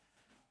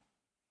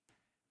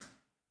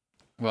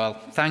Well,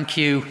 thank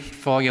you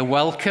for your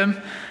welcome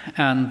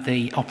and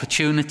the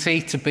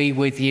opportunity to be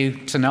with you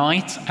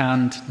tonight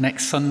and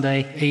next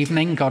Sunday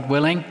evening, God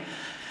willing.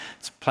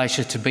 It's a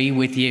pleasure to be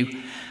with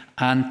you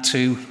and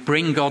to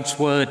bring God's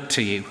word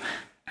to you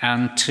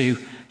and to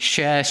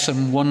share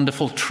some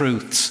wonderful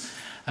truths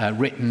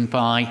written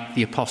by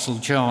the Apostle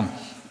John.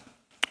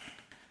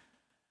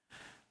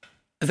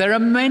 There are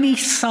many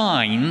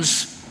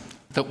signs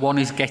that one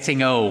is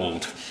getting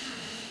old.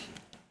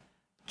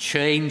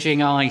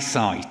 Changing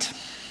eyesight,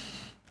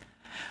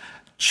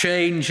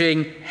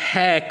 changing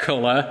hair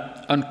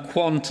colour and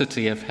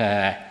quantity of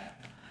hair,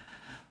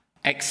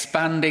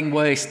 expanding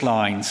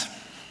waistlines.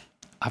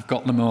 I've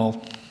got them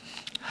all.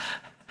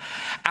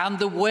 And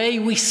the way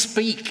we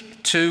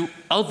speak to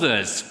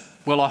others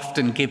will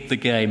often give the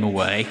game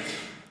away.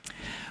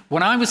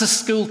 When I was a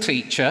school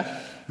teacher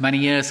many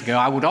years ago,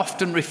 I would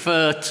often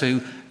refer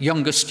to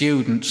younger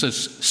students as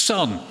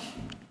son.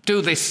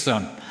 Do this,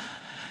 son.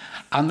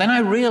 And then I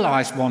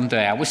realised one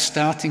day I was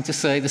starting to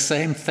say the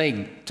same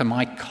thing to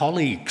my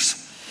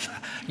colleagues,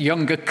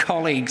 younger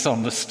colleagues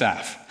on the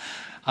staff.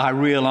 I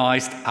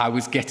realised I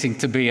was getting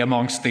to be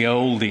amongst the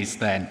oldies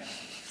then.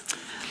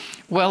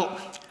 Well,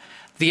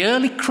 the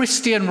early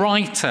Christian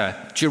writer,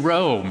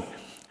 Jerome,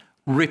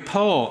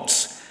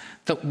 reports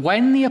that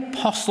when the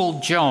Apostle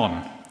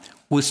John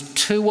was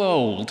too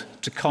old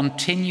to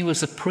continue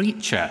as a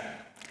preacher,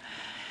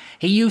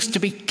 he used to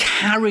be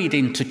carried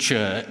into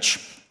church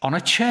on a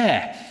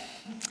chair.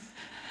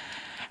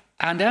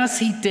 And as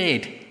he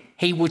did,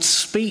 he would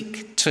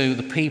speak to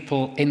the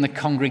people in the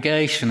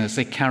congregation as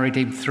they carried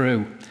him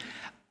through.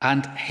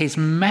 And his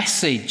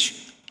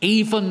message,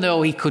 even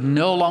though he could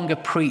no longer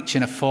preach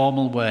in a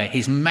formal way,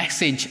 his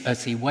message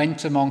as he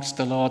went amongst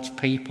the Lord's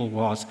people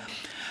was,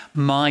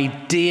 "My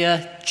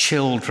dear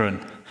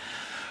children,"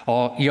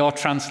 or your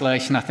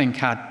translation I think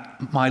had,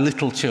 "My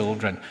little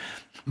children,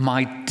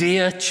 my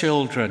dear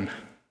children,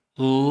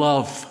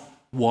 love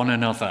one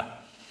another."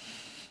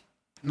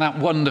 Isn't that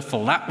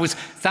wonderful? That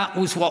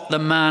was what the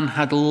man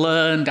had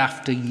learned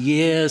after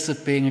years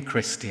of being a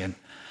Christian.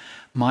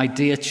 My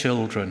dear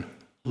children,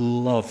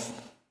 love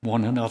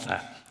one another.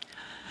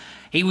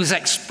 He was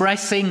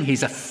expressing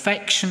his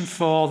affection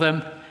for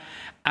them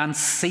and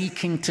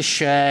seeking to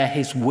share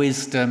his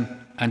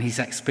wisdom and his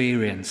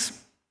experience.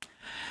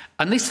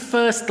 And this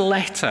first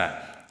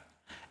letter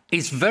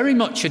is very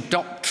much a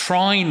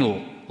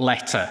doctrinal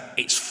letter.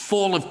 It's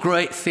full of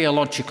great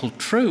theological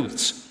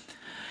truths.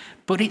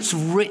 But it's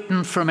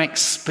written from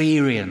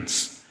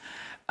experience,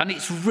 and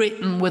it's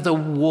written with a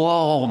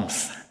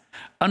warmth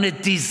and a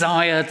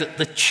desire that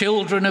the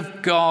children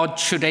of God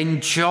should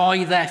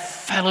enjoy their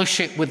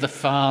fellowship with the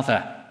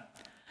Father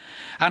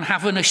and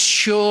have an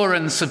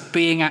assurance of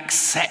being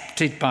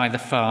accepted by the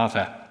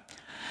Father.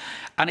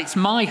 And it's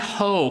my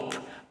hope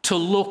to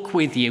look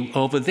with you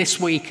over this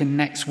week and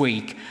next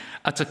week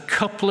at a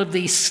couple of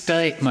these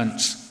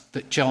statements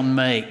that John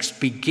makes,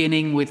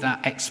 beginning with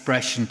that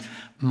expression,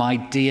 "My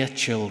dear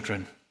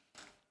children."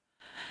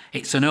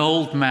 It's an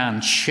old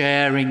man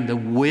sharing the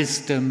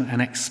wisdom and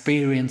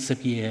experience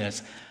of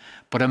years,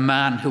 but a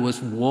man who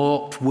has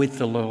walked with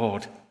the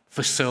Lord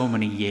for so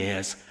many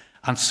years.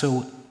 And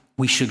so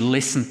we should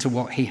listen to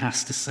what he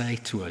has to say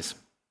to us.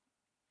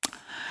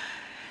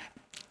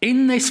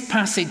 In this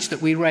passage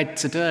that we read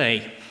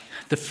today,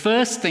 the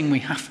first thing we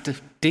have to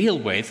deal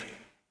with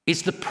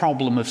is the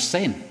problem of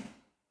sin.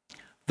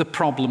 The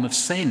problem of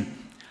sin.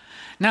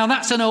 Now,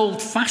 that's an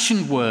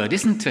old-fashioned word,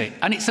 isn't it?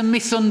 And it's a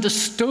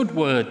misunderstood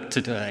word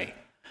today.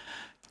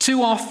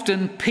 Too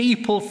often,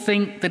 people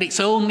think that it's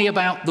only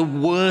about the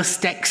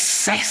worst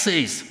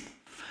excesses,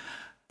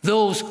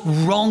 those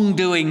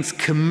wrongdoings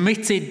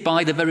committed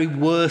by the very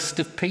worst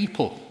of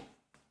people.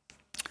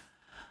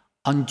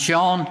 And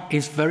John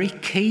is very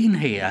keen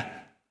here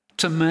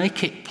to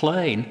make it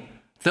plain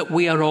that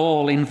we are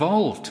all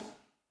involved.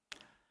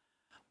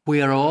 We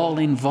are all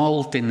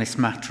involved in this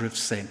matter of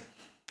sin.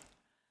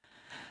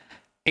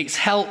 It's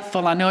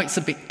helpful, I know it's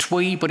a bit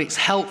twee, but it's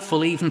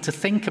helpful even to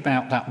think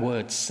about that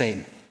word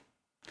sin.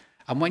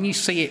 And when you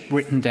see it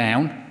written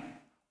down,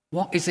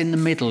 what is in the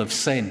middle of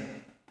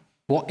sin?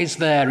 What is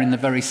there in the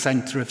very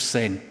centre of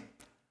sin?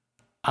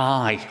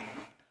 I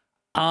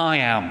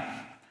am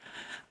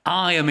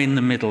in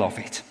the middle of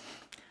it.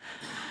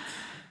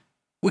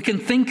 We can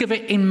think of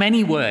it in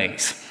many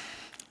ways.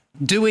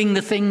 Doing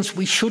the things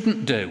we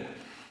shouldn't do.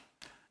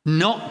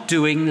 Not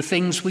doing the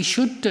things we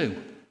should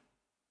do.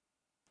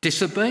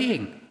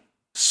 Disobeying,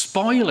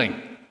 spoiling.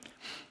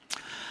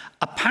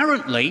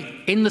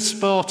 Apparently, in the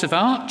sport of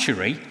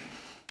archery,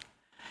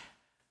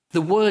 the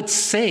word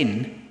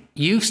sin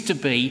used to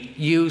be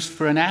used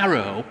for an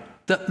arrow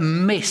that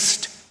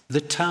missed the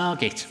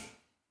target.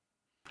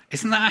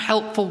 Isn't that a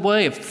helpful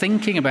way of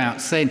thinking about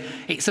sin?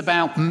 It's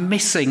about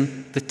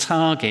missing the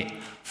target,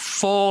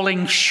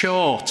 falling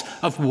short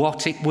of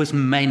what it was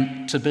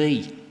meant to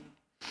be.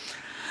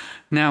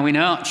 Now, in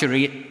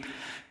archery,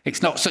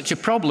 it's not such a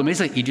problem,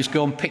 is it? You just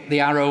go and pick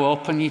the arrow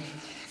up and you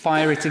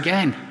fire it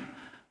again.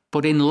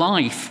 But in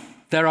life,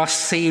 there are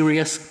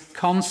serious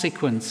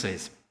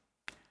consequences.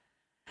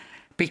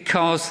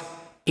 because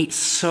it's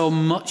so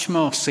much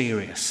more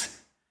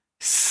serious.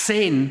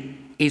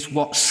 Sin is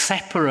what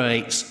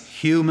separates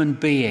human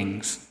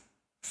beings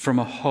from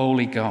a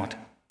holy God.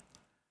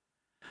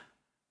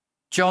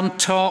 John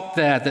talked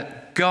there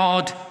that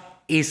God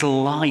is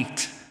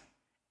light.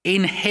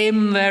 In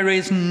him there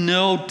is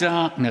no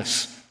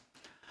darkness.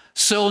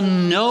 So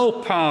no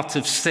part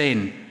of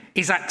sin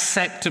is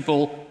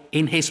acceptable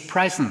in his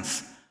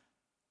presence.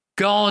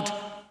 God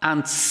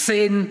and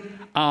sin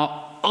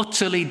are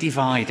utterly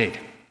divided.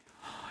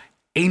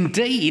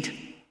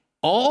 Indeed,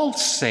 all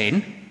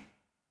sin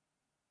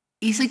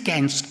is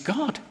against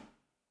God.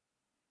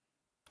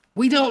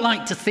 We don't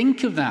like to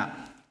think of that,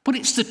 but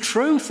it's the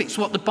truth. It's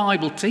what the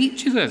Bible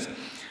teaches us.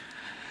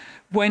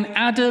 When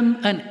Adam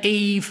and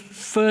Eve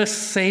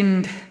first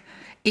sinned,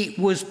 it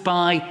was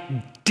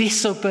by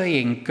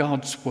disobeying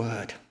God's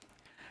word.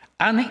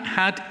 And it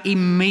had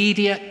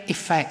immediate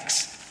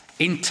effects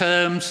in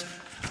terms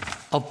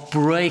of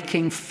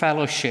breaking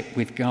fellowship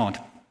with God.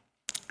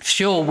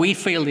 Sure, we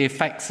feel the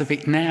effects of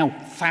it now,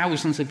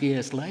 thousands of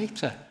years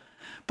later.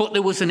 But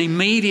there was an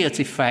immediate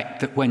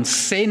effect that when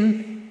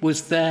sin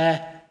was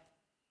there,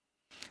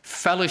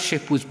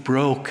 fellowship was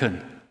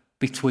broken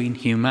between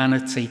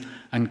humanity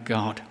and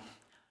God.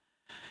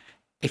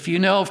 If you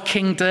know of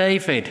King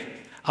David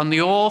and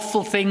the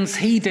awful things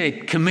he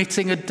did,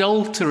 committing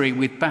adultery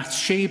with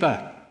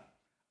Bathsheba,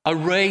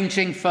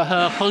 arranging for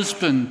her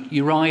husband,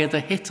 Uriah the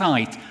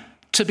Hittite,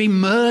 to be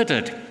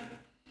murdered.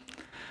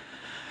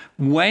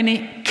 When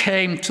it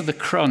came to the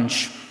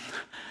crunch,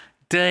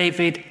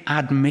 David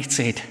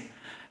admitted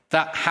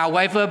that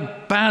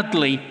however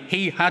badly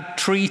he had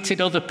treated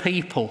other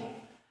people,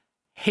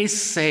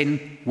 his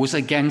sin was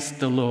against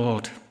the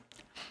Lord.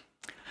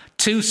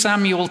 2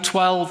 Samuel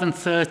 12 and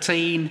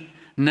 13,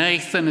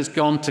 Nathan has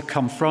gone to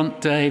confront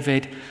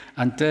David,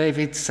 and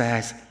David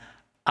says,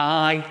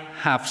 I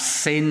have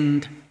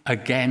sinned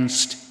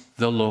against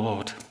the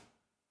Lord.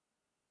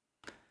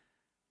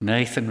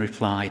 Nathan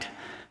replied,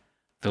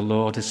 the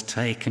Lord has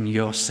taken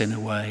your sin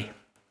away.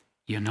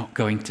 You're not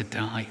going to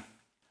die.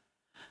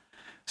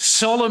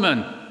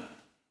 Solomon,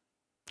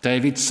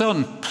 David's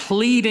son,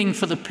 pleading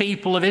for the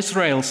people of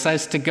Israel,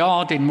 says to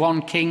God in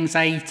 1 Kings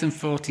 8 and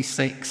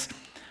 46,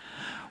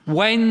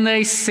 when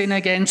they sin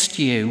against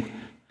you,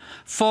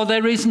 for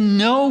there is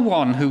no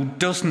one who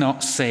does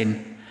not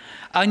sin,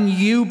 and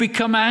you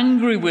become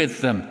angry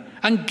with them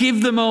and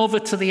give them over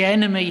to the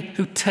enemy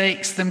who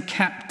takes them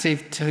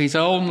captive to his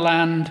own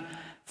land,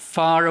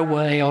 far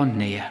away or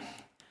near.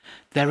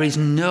 There is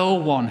no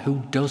one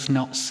who does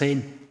not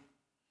sin.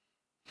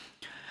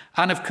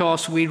 And of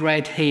course, we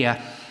read here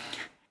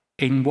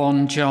in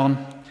 1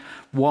 John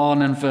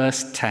 1 and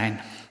verse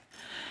 10,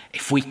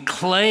 if we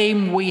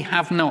claim we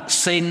have not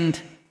sinned,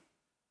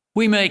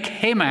 we make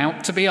him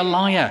out to be a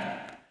liar,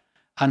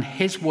 and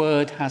his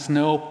word has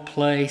no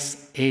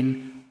place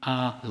in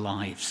our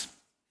lives.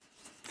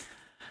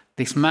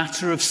 This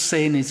matter of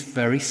sin is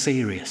very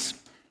serious.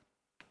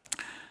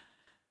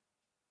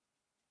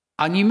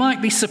 And you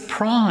might be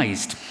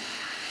surprised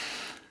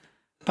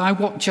by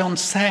what John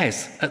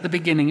says at the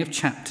beginning of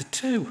chapter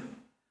 2.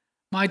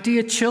 My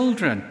dear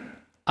children,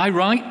 I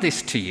write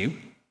this to you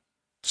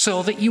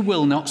so that you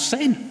will not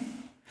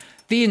sin.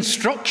 The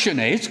instruction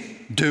is,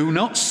 do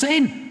not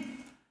sin.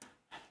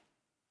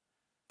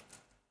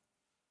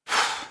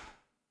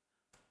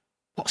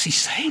 What's he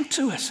saying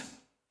to us?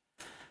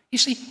 You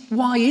see,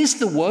 why is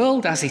the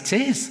world as it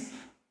is?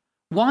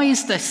 Why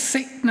is there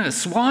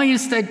sickness? Why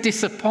is there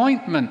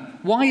disappointment?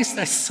 Why is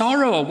there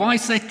sorrow? Why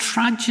is there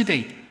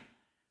tragedy?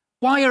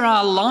 Why are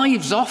our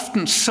lives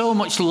often so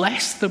much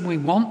less than we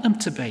want them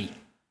to be?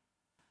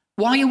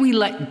 Why are we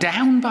let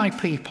down by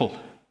people?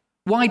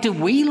 Why do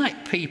we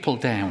let people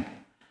down?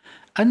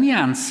 And the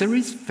answer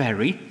is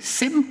very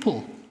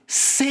simple.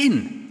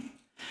 Sin.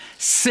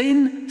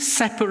 Sin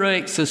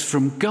separates us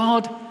from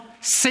God.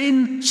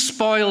 Sin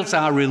spoils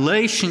our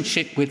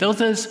relationship with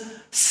others.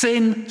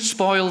 Sin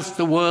spoils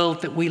the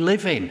world that we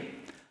live in.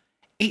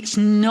 It's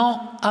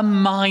not a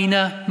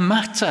minor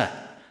matter.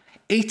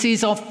 It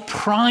is of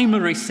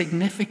primary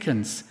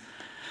significance.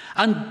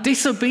 And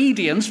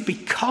disobedience,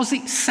 because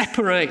it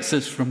separates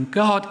us from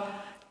God,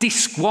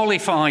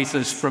 disqualifies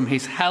us from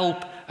his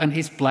help and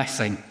his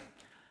blessing.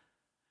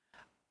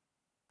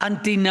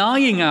 And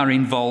denying our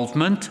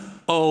involvement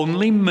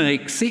only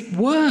makes it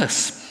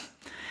worse.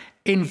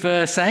 In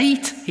verse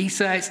 8, he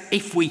says,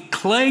 if we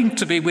claim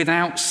to be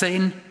without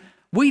sin,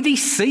 we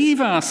deceive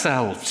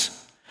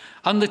ourselves,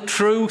 and the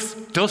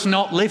truth does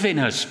not live in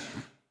us.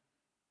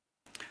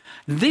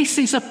 This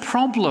is a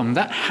problem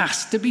that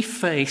has to be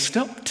faced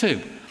up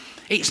to.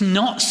 It's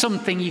not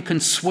something you can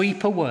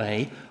sweep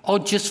away or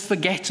just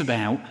forget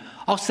about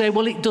or say,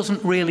 well, it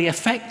doesn't really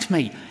affect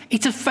me.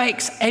 It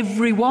affects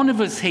every one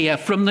of us here,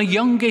 from the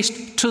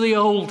youngest to the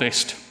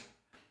oldest.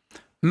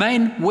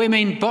 Men,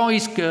 women,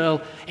 boys,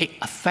 girls, it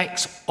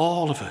affects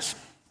all of us.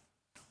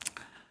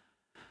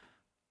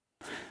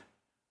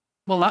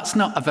 Well, that's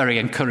not a very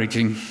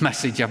encouraging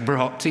message I've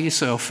brought to you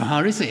so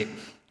far, is it?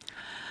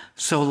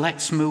 So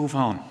let's move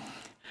on.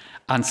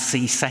 and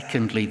see,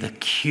 secondly, the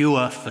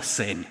cure for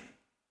sin.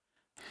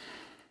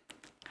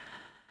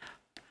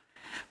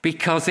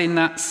 Because in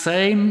that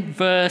same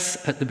verse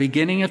at the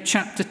beginning of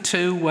chapter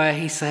 2, where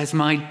he says,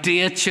 "My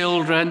dear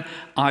children,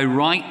 I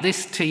write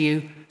this to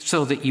you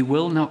so that you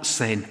will not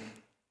sin.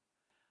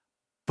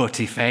 But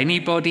if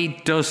anybody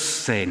does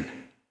sin,"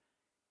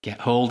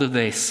 get hold of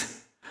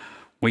this,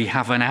 "we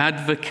have an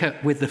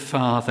advocate with the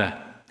Father,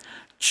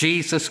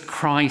 Jesus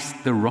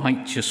Christ, the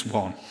righteous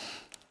one."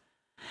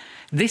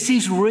 This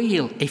is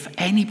real. If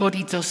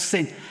anybody does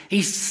sin,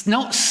 he's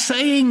not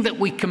saying that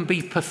we can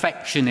be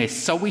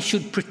perfectionists, so we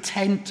should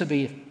pretend to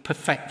be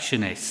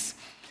perfectionists.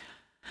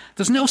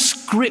 There's no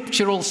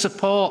scriptural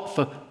support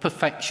for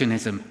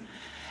perfectionism.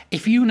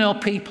 If you know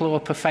people who are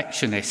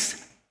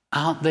perfectionists,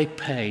 aren't they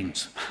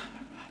pains?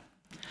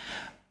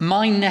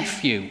 My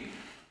nephew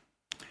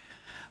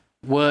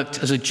worked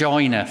as a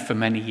joiner for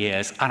many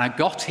years, and I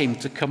got him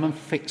to come and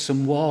fit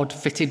some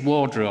fitted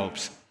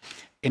wardrobes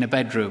in a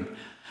bedroom.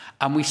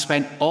 And we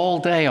spent all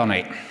day on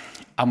it.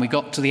 And we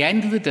got to the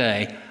end of the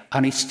day,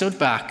 and he stood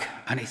back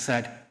and he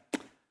said,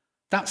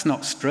 "That's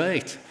not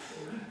straight."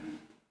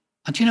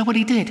 And do you know what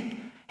he did?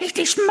 He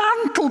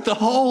dismantled the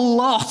whole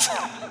lot.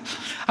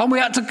 And we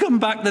had to come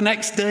back the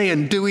next day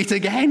and do it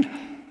again.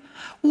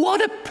 What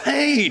a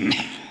pain.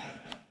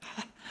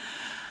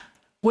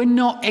 We're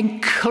not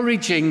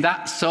encouraging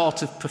that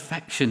sort of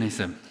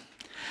perfectionism.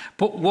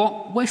 But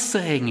what we're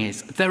saying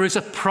is there is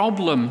a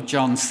problem,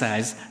 John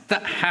says,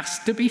 that has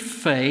to be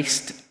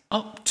faced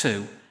up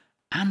to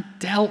and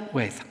dealt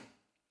with.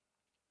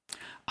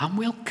 And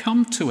we'll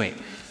come to it.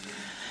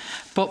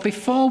 But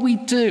before we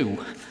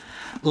do,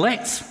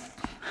 let's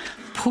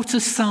put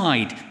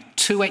aside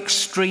two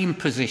extreme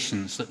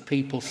positions that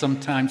people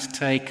sometimes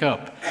take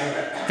up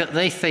that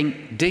they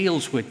think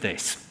deals with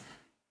this.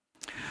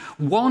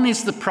 One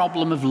is the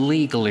problem of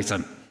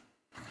legalism.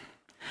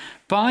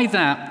 By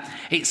that,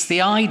 it's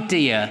the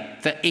idea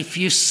that if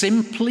you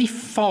simply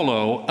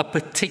follow a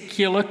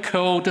particular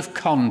code of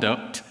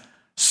conduct,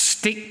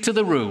 stick to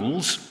the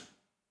rules,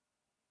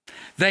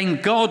 then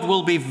God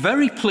will be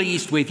very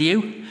pleased with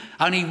you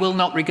and he will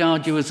not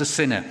regard you as a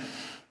sinner.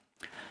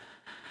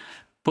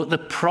 But the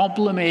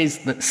problem is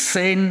that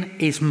sin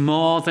is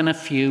more than a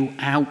few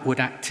outward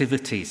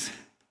activities.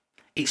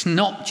 It's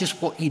not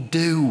just what you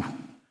do.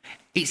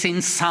 It's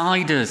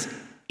inside us.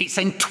 It's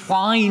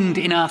entwined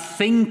in our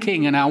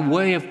thinking and our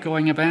way of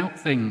going about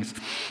things.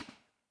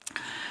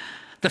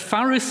 The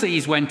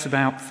Pharisees went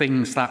about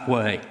things that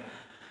way,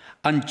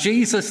 and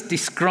Jesus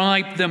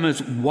described them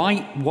as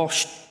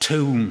whitewashed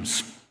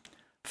tombs,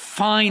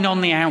 fine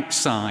on the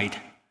outside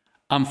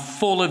and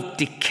full of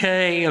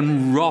decay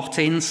and rot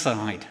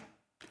inside.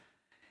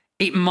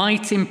 It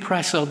might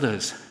impress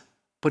others,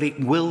 but it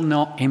will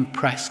not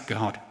impress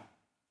God.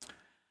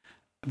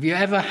 Have you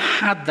ever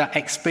had that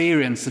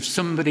experience of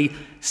somebody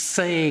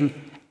saying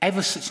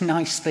ever such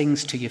nice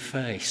things to your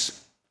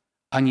face,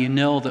 and you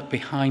know that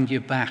behind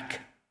your back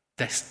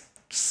they're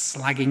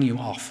slagging you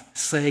off,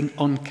 saying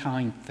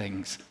unkind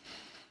things?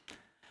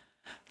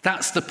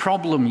 That's the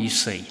problem, you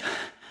see.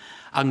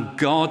 And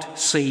God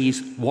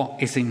sees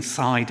what is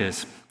inside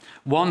us.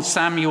 1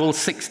 Samuel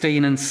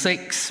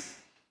 16:6,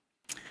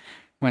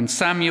 when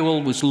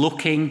Samuel was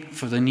looking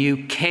for the new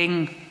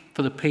king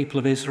for the people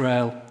of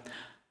Israel,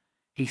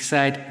 he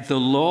said, "The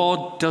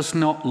Lord does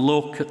not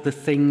look at the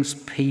things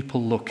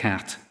people look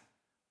at.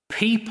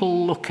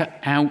 People look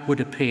at outward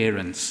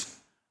appearance,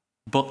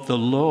 but the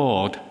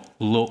Lord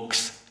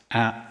looks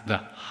at the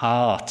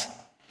heart."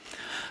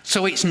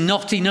 So it's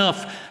not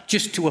enough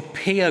just to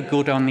appear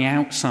good on the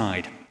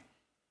outside,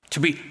 to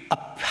be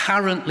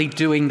apparently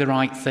doing the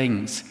right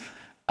things,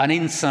 and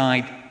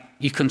inside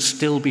you can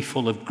still be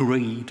full of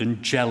greed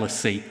and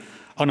jealousy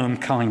and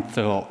unkind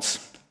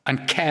thoughts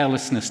and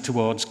carelessness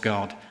towards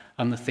God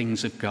and the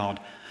things of God.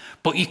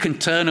 But you can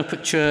turn up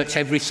at church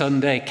every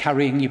Sunday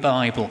carrying your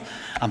Bible,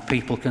 and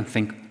people can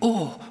think,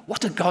 "Oh,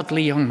 what a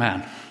godly young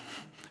man,"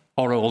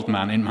 or old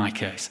man in my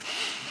case.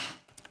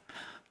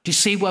 Do you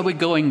see where we're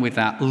going with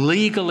that?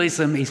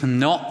 Legalism is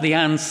not the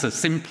answer,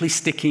 simply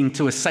sticking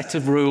to a set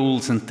of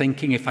rules and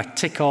thinking if I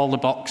tick all the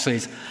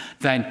boxes,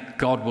 then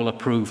God will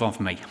approve of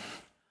me.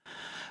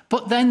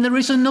 But then there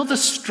is another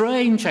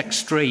strange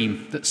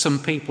extreme that some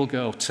people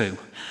go to,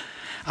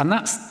 and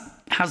that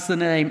has the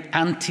name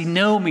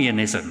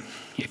antinomianism.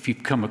 If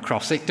you've come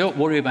across it, don't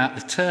worry about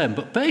the term.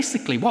 But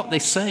basically what they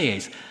say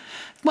is,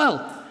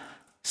 well,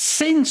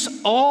 since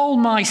all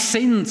my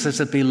sins as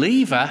a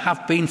believer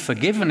have been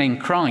forgiven in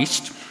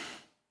Christ,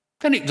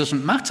 then it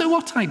doesn't matter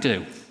what I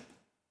do.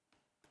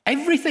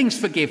 Everything's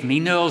forgiven. He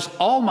knows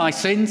all my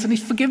sins and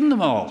he's forgiven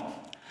them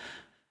all.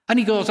 And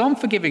he goes on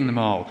forgiving them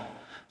all.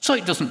 So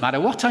it doesn't matter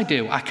what I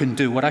do. I can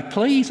do what I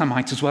please. I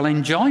might as well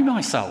enjoy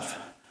myself.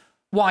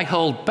 Why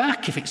hold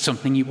back? If it's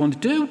something you want to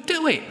do,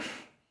 do it.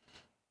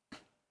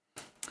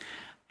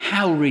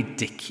 How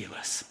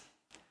ridiculous.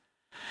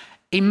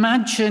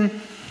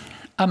 Imagine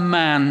a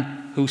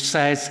man who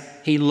says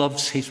he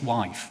loves his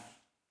wife.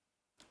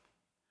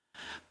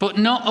 But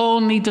not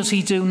only does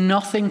he do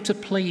nothing to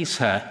please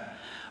her,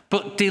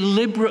 but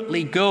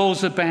deliberately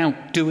goes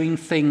about doing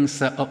things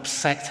that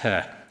upset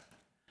her.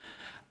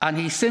 And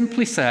he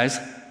simply says,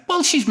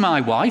 well, she's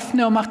my wife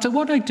no matter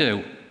what I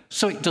do,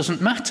 so it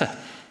doesn't matter.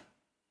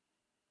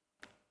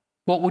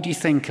 What would you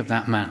think of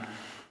that man?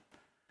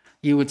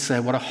 You would say,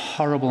 what a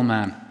horrible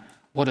man,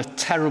 what a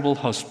terrible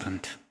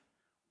husband,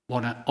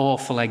 what an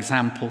awful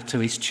example to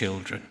his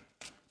children.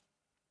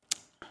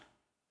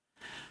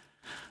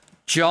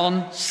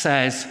 John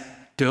says,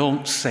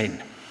 don't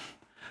sin.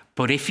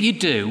 But if you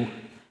do,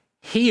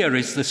 here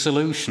is the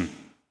solution.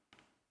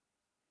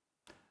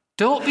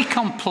 Don't be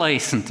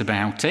complacent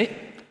about it.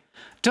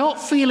 Don't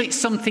feel it's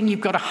something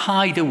you've got to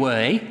hide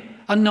away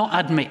and not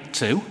admit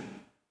to.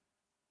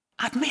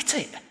 Admit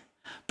it.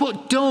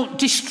 But don't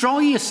destroy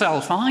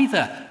yourself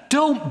either.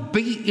 Don't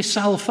beat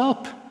yourself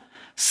up.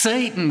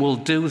 Satan will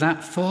do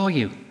that for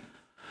you.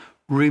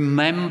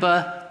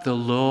 Remember the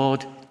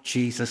Lord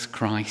Jesus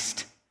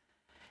Christ.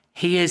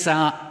 He is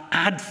our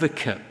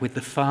advocate with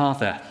the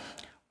Father.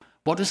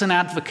 What does an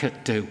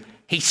advocate do?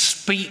 He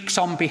speaks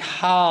on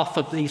behalf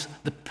of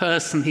the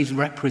person he's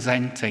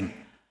representing.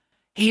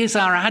 He is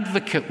our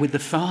advocate with the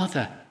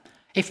Father.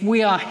 If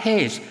we are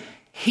his,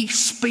 he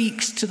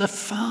speaks to the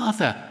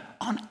Father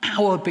on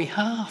our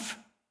behalf.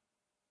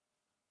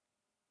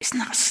 Isn't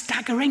that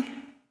staggering?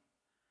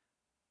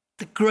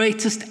 The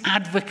greatest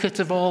advocate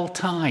of all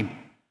time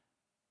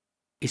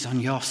is on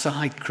your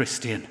side,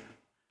 Christian,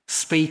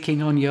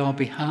 speaking on your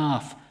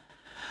behalf.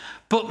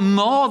 But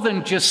more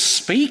than just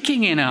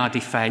speaking in our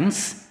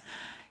defence,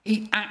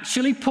 he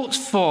actually puts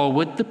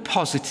forward the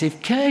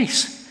positive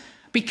case,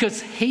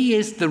 because he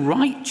is the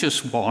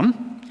righteous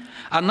one.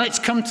 And let's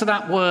come to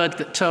that word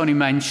that Tony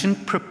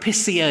mentioned,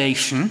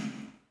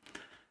 propitiation.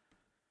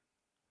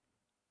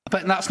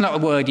 But that's not a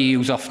word you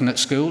use often at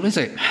school, is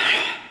it?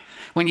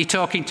 When you're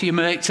talking to your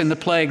mates in the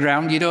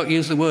playground, you don't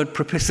use the word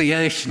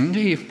propitiation,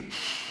 do you?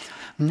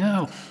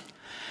 No.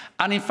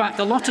 And in fact,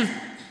 a lot of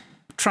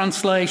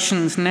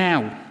translations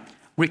now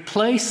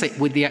replace it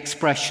with the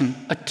expression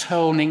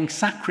atoning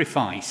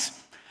sacrifice.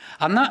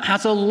 And that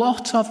has a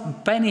lot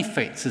of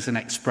benefits as an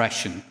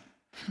expression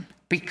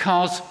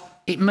because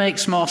it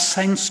makes more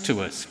sense to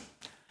us.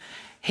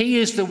 He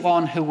is the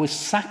one who was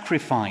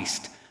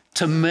sacrificed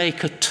to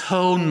make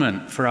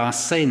atonement for our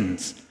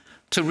sins,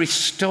 to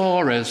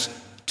restore us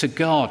to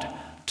God,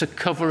 to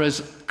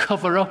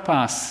cover up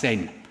our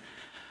sin.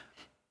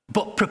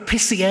 But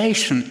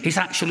propitiation is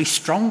actually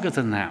stronger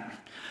than that,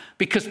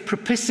 because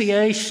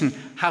propitiation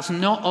has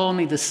not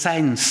only the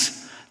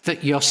sense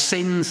that your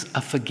sins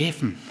are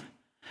forgiven,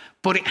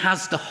 but it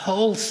has the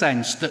whole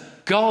sense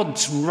that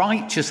God's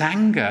righteous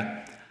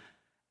anger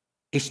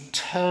is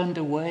turned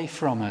away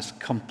from us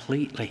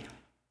completely.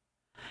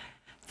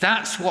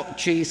 That's what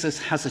Jesus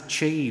has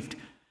achieved.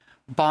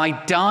 By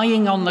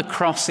dying on the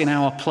cross in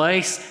our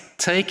place,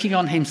 taking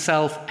on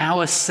himself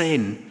our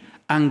sin,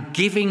 and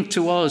giving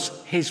to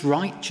us his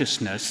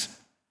righteousness,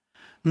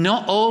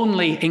 not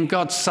only in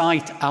God's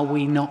sight are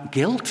we not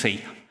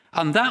guilty,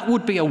 and that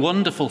would be a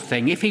wonderful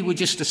thing if he were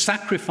just a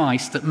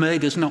sacrifice that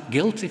made us not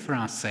guilty for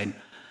our sin,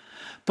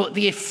 but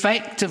the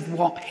effect of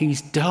what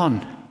he's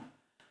done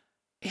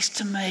is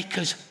to make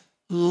us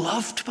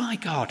loved by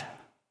God,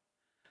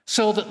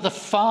 so that the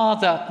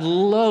Father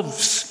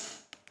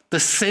loves the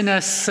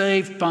sinner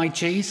saved by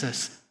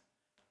Jesus,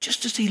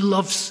 just as he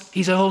loves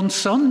his own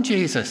son,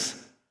 Jesus.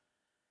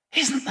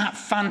 Isn't that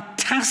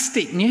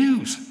fantastic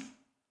news?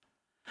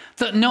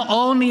 That not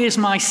only is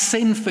my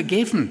sin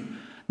forgiven,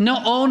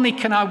 not only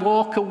can I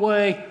walk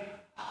away,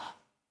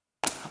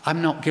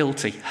 I'm not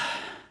guilty,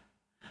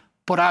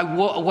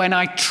 but when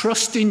I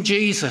trust in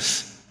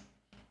Jesus,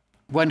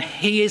 when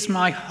he is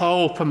my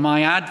hope and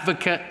my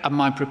advocate and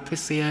my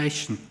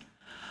propitiation,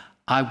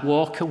 I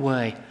walk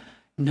away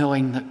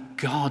knowing that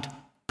God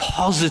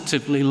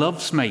positively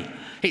loves me.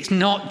 It's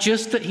not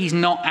just that he's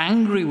not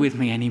angry with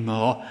me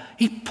anymore.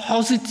 He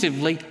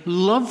positively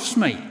loves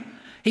me.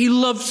 He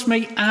loves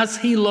me as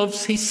he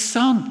loves his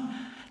son.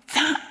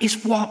 That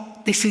is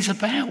what this is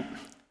about.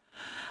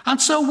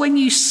 And so when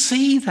you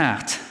see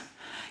that,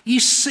 you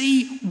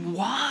see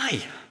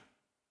why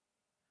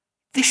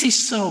this is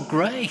so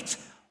great.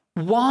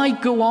 Why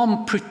go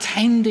on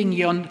pretending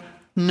you're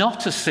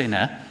not a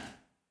sinner?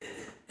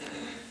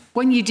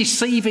 When you're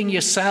deceiving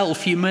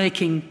yourself, you're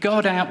making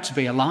God out to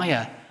be a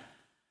liar.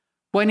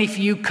 When if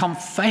you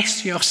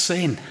confess your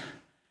sin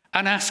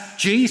and ask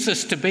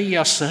Jesus to be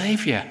your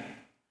Saviour,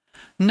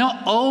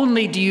 not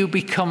only do you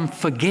become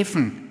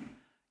forgiven,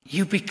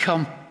 you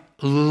become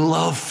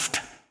loved.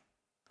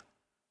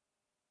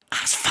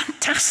 That's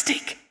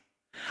fantastic.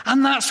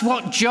 And that's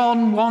what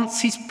John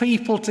wants his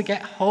people to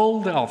get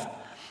hold of.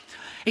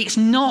 It's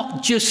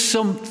not just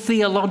some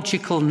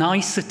theological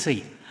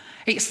nicety.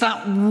 It's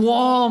that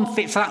warmth,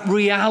 it's that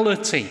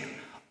reality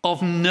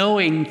of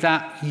knowing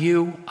that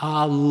you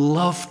are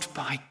loved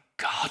by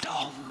God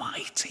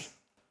Almighty.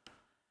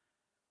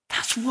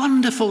 That's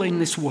wonderful in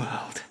this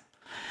world.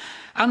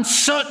 And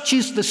such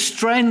is the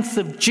strength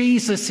of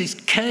Jesus'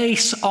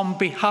 case on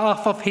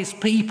behalf of his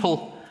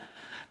people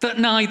that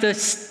neither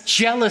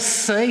jealous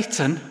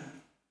Satan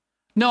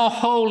No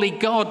holy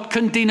God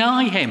can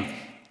deny him.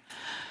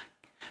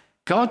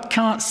 God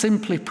can't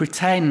simply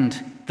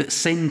pretend that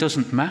sin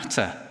doesn't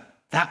matter.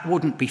 That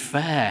wouldn't be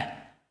fair.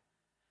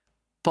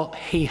 But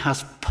he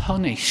has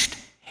punished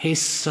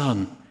his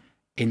Son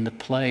in the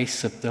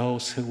place of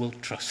those who will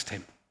trust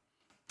him.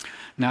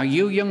 Now,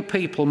 you young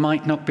people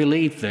might not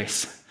believe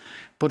this,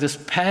 but as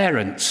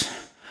parents,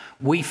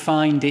 we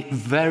find it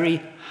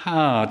very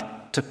hard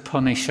to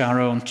punish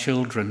our own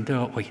children,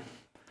 don't we?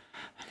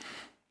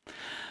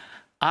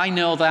 I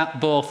know that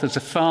both as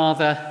a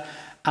father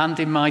and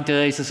in my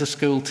days as a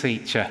school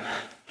teacher.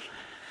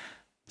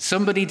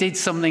 Somebody did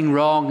something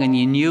wrong and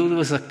you knew there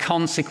was a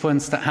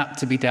consequence that had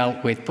to be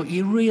dealt with, but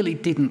you really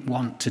didn't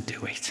want to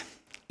do it.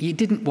 You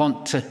didn't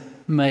want to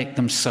make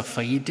them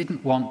suffer. You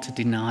didn't want to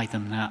deny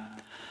them that.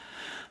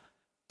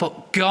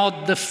 But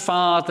God the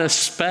Father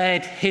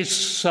spared his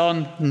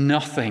Son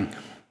nothing.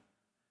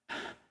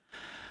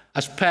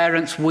 As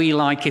parents, we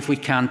like, if we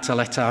can, to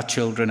let our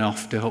children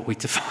off, don't we,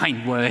 to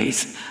find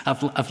ways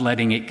of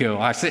letting it go.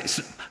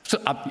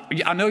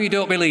 I know you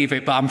don't believe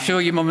it, but I'm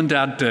sure your mum and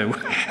dad do.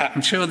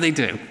 I'm sure they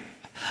do.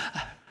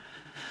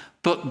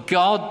 But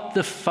God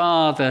the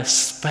Father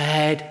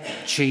spared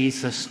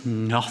Jesus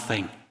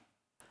nothing.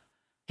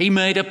 He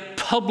made a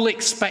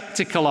public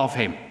spectacle of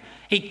him.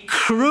 He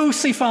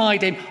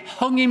crucified him,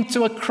 hung him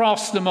to a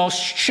cross, the most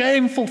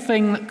shameful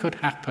thing that could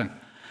happen.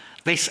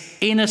 This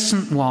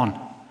innocent one,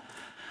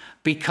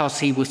 because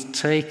he was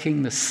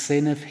taking the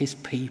sin of his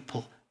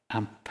people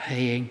and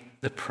paying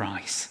the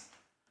price.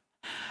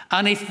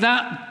 And if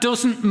that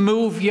doesn't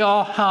move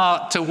your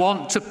heart to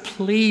want to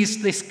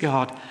please this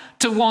God,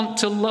 to want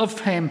to love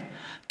him,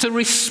 to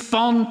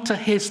respond to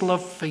his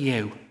love for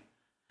you,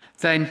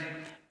 then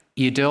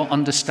you don't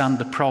understand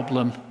the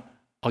problem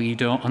or you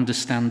don't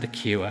understand the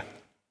cure.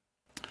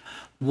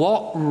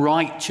 What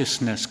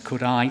righteousness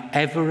could I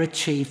ever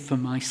achieve for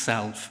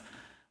myself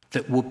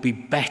that would be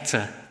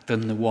better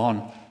than the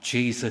one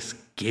Jesus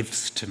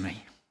gives to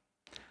me?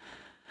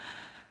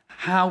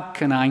 How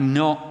can I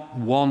not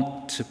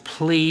want to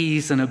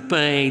please and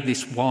obey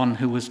this one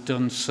who has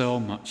done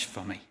so much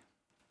for me?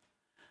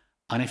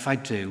 And if I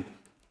do,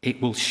 it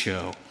will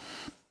show.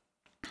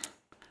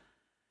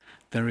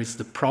 There is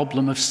the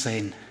problem of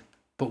sin,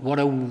 but what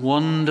a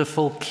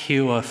wonderful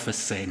cure for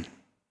sin.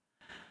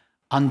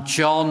 And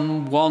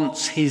John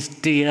wants his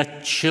dear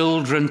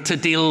children to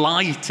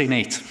delight in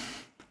it,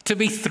 to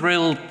be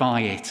thrilled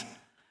by it,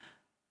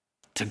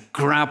 to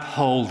grab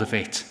hold of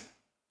it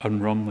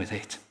and run with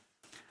it.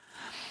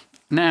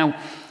 Now,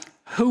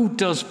 who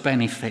does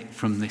benefit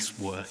from this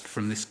work,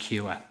 from this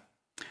cure?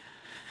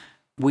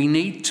 We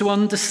need to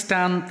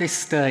understand this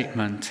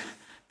statement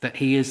that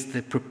he is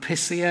the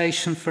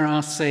propitiation for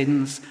our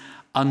sins,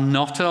 and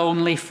not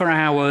only for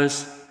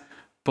ours,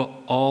 but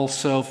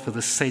also for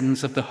the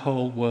sins of the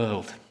whole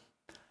world.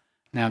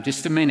 Now,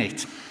 just a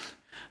minute.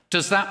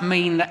 Does that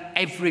mean that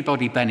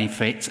everybody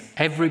benefits?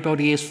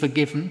 Everybody is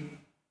forgiven?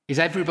 Is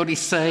everybody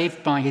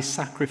saved by his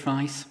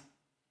sacrifice?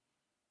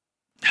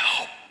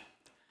 No.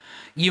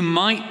 You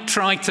might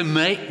try to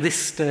make this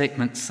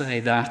statement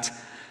say that,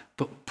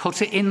 but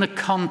put it in the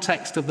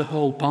context of the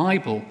whole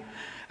Bible,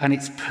 and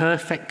it's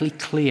perfectly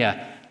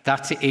clear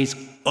that it is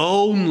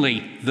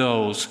only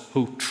those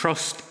who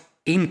trust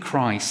in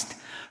Christ,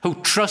 who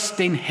trust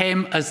in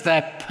him as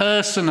their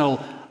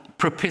personal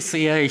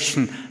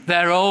propitiation,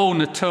 their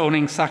own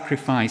atoning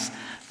sacrifice.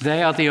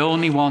 They are the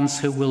only ones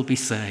who will be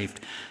saved.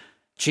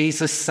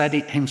 Jesus said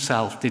it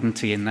himself, didn't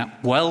he, in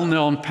that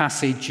well-known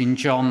passage in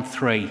John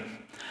 3,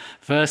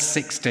 verse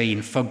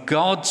 16. For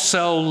God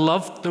so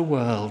loved the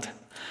world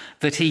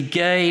that he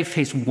gave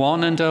his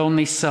one and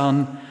only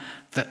Son,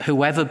 that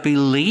whoever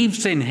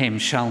believes in him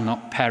shall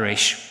not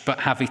perish,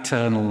 but have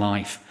eternal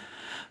life.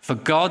 For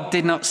God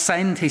did not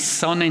send his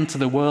Son into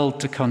the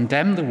world to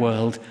condemn the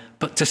world,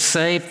 but to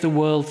save the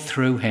world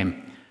through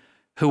him.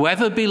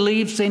 Whoever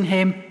believes in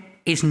him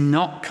is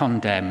not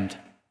condemned.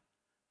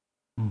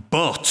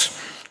 But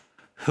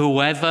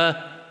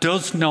whoever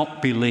does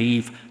not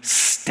believe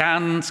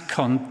stands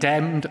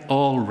condemned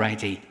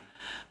already,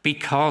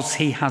 because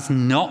he has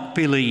not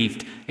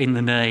believed in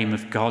the name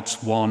of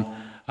God's one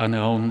and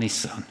only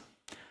Son.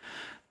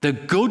 The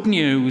good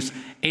news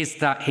is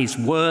that his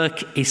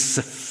work is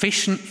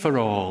sufficient for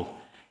all.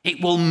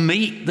 It will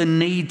meet the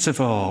needs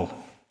of all.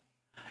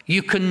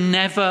 You can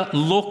never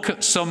look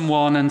at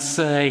someone and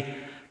say,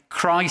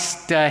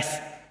 Christ's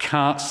death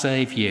can't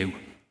save you.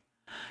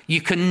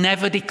 You can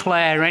never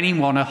declare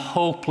anyone a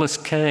hopeless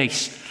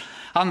case.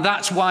 And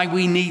that's why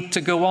we need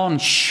to go on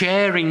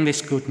sharing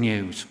this good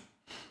news.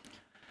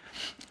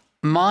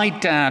 My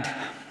dad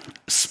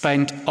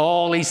spent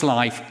all his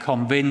life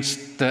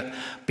convinced that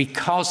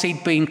because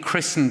he'd been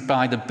christened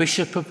by the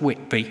Bishop of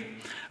Whitby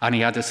and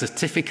he had a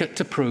certificate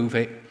to prove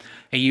it,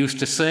 he used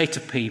to say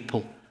to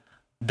people,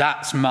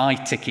 that's my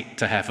ticket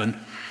to heaven.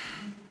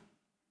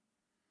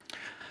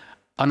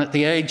 And at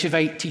the age of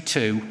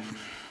 82,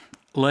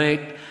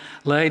 laid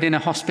in a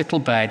hospital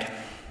bed,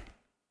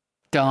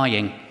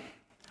 dying,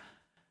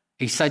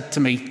 he said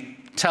to me,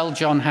 tell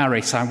John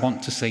Harris I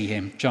want to see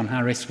him. John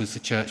Harris was the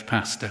church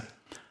pastor.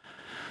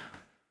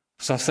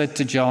 So I said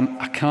to John,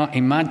 I can't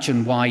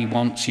imagine why he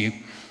wants you,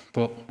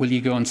 but will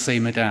you go and see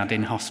my dad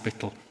in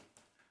hospital?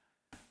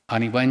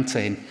 And he went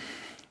in,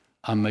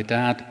 and my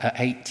dad at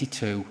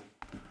 82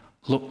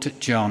 looked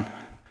at John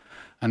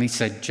and he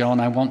said,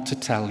 John, I want to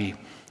tell you,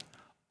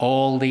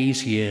 all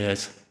these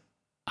years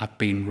I've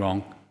been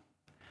wrong,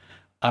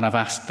 and I've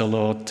asked the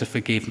Lord to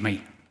forgive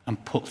me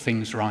and put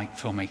things right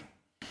for me.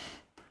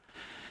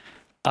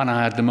 And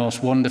I had the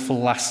most wonderful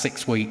last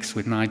 6 weeks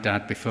with my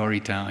dad before he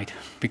died,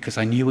 because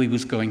I knew he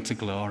was going to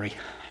glory.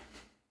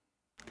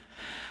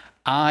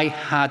 I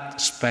had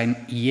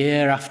spent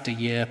year after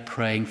year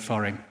praying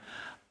for him.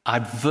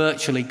 I'd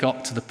virtually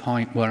got to the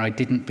point where I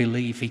didn't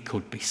believe he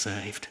could be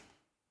saved.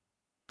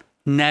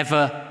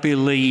 Never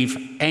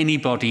believe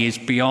anybody is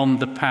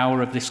beyond the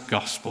power of this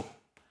gospel.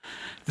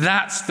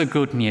 That's the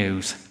good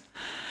news.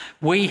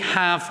 We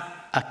have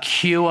a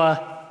cure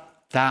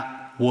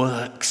that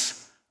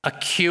works, a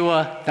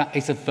cure that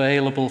is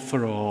available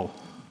for all.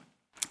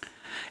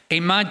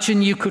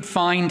 Imagine you could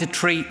find a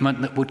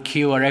treatment that would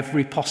cure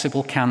every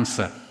possible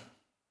cancer.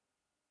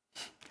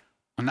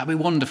 Wouldn't that be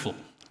wonderful?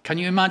 Can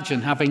you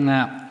imagine having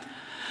that?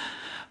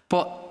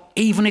 But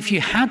even if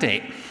you had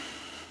it,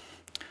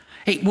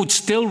 it would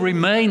still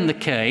remain the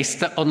case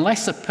that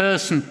unless a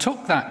person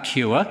took that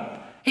cure,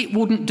 it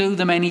wouldn't do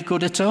them any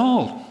good at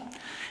all.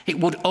 It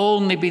would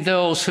only be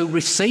those who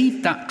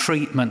received that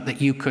treatment that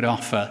you could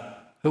offer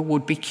who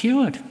would be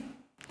cured.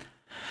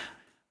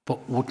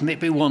 But wouldn't it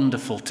be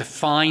wonderful to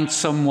find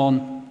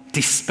someone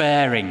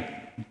despairing,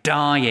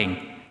 dying,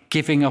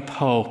 giving up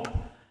hope,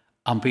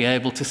 and be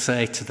able to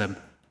say to them,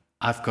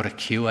 I've got a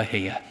cure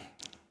here.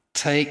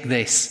 Take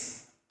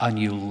this and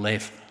you'll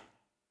live.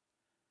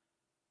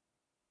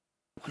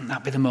 Wouldn't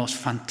that be the most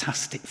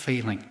fantastic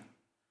feeling?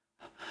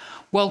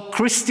 Well,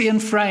 Christian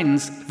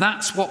friends,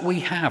 that's what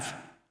we have.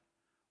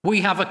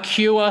 We have a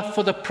cure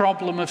for the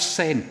problem of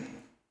sin.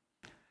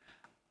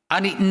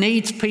 And it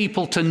needs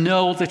people to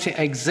know that it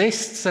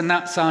exists, and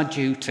that's our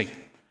duty.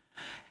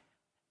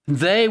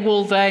 They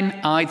will then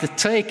either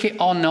take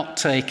it or not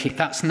take it.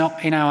 That's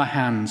not in our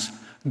hands.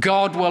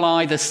 God will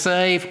either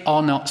save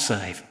or not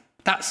save.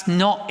 That's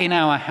not in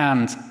our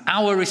hands.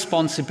 Our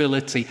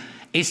responsibility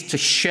is to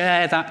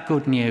share that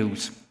good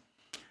news.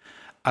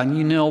 And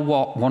you know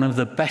what? One of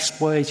the best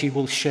ways you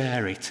will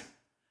share it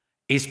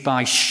is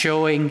by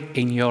showing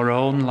in your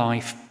own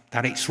life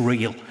that it's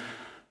real.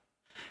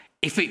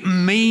 If it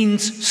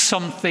means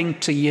something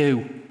to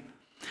you,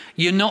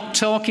 you're not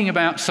talking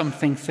about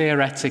something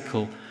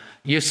theoretical.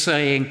 You're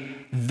saying,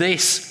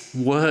 this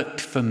worked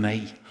for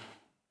me.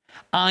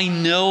 I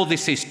know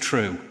this is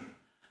true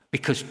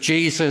because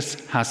Jesus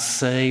has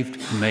saved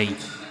me,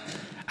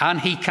 and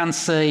he can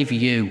save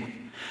you.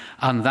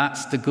 And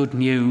that's the good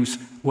news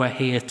we're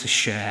here to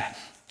share.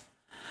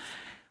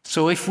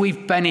 So if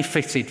we've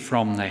benefited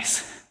from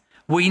this,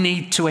 we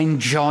need to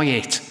enjoy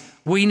it.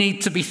 We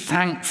need to be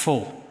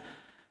thankful.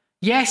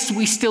 Yes,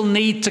 we still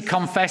need to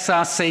confess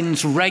our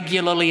sins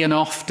regularly and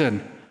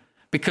often,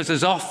 because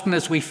as often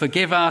as we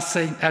forgive our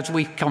sin, as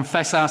we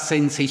confess our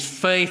sins, he's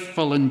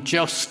faithful and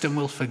just and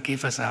will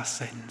forgive us our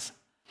sins.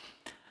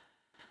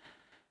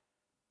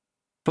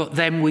 But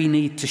then we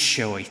need to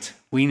show it.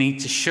 We need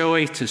to show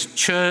it as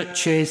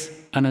churches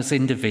and as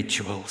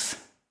individuals.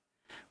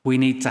 We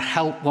need to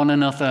help one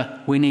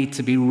another. We need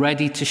to be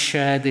ready to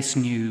share this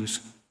news,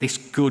 this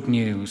good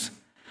news.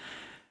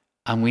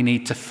 And we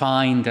need to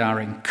find our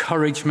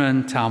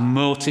encouragement, our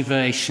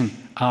motivation,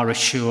 our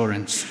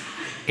assurance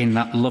in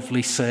that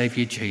lovely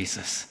Saviour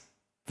Jesus,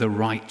 the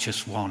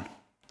righteous one.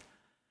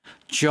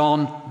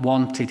 John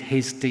wanted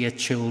his dear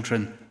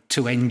children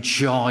to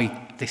enjoy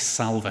this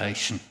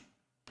salvation.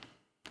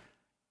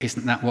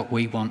 Isn't that what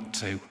we want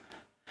to?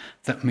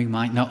 That we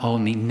might not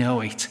only know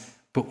it,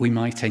 but we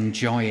might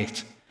enjoy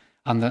it,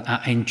 and that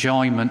our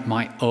enjoyment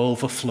might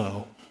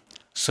overflow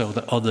so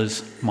that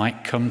others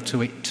might come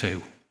to it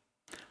too.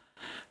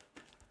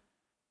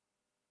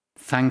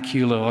 Thank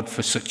you, Lord,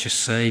 for such a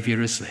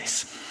Saviour as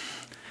this,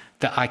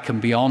 that I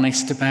can be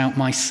honest about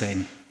my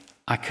sin.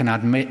 I can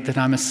admit that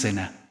I'm a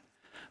sinner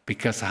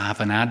because I have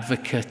an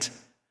advocate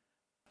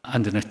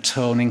and an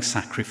atoning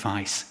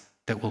sacrifice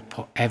that will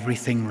put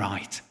everything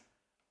right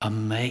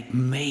and make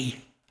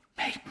me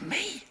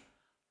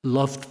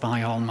loved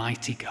by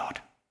Almighty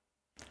God.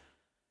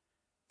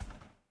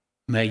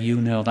 May you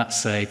know that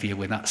Saviour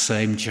with that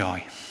same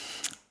joy.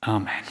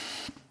 Amen.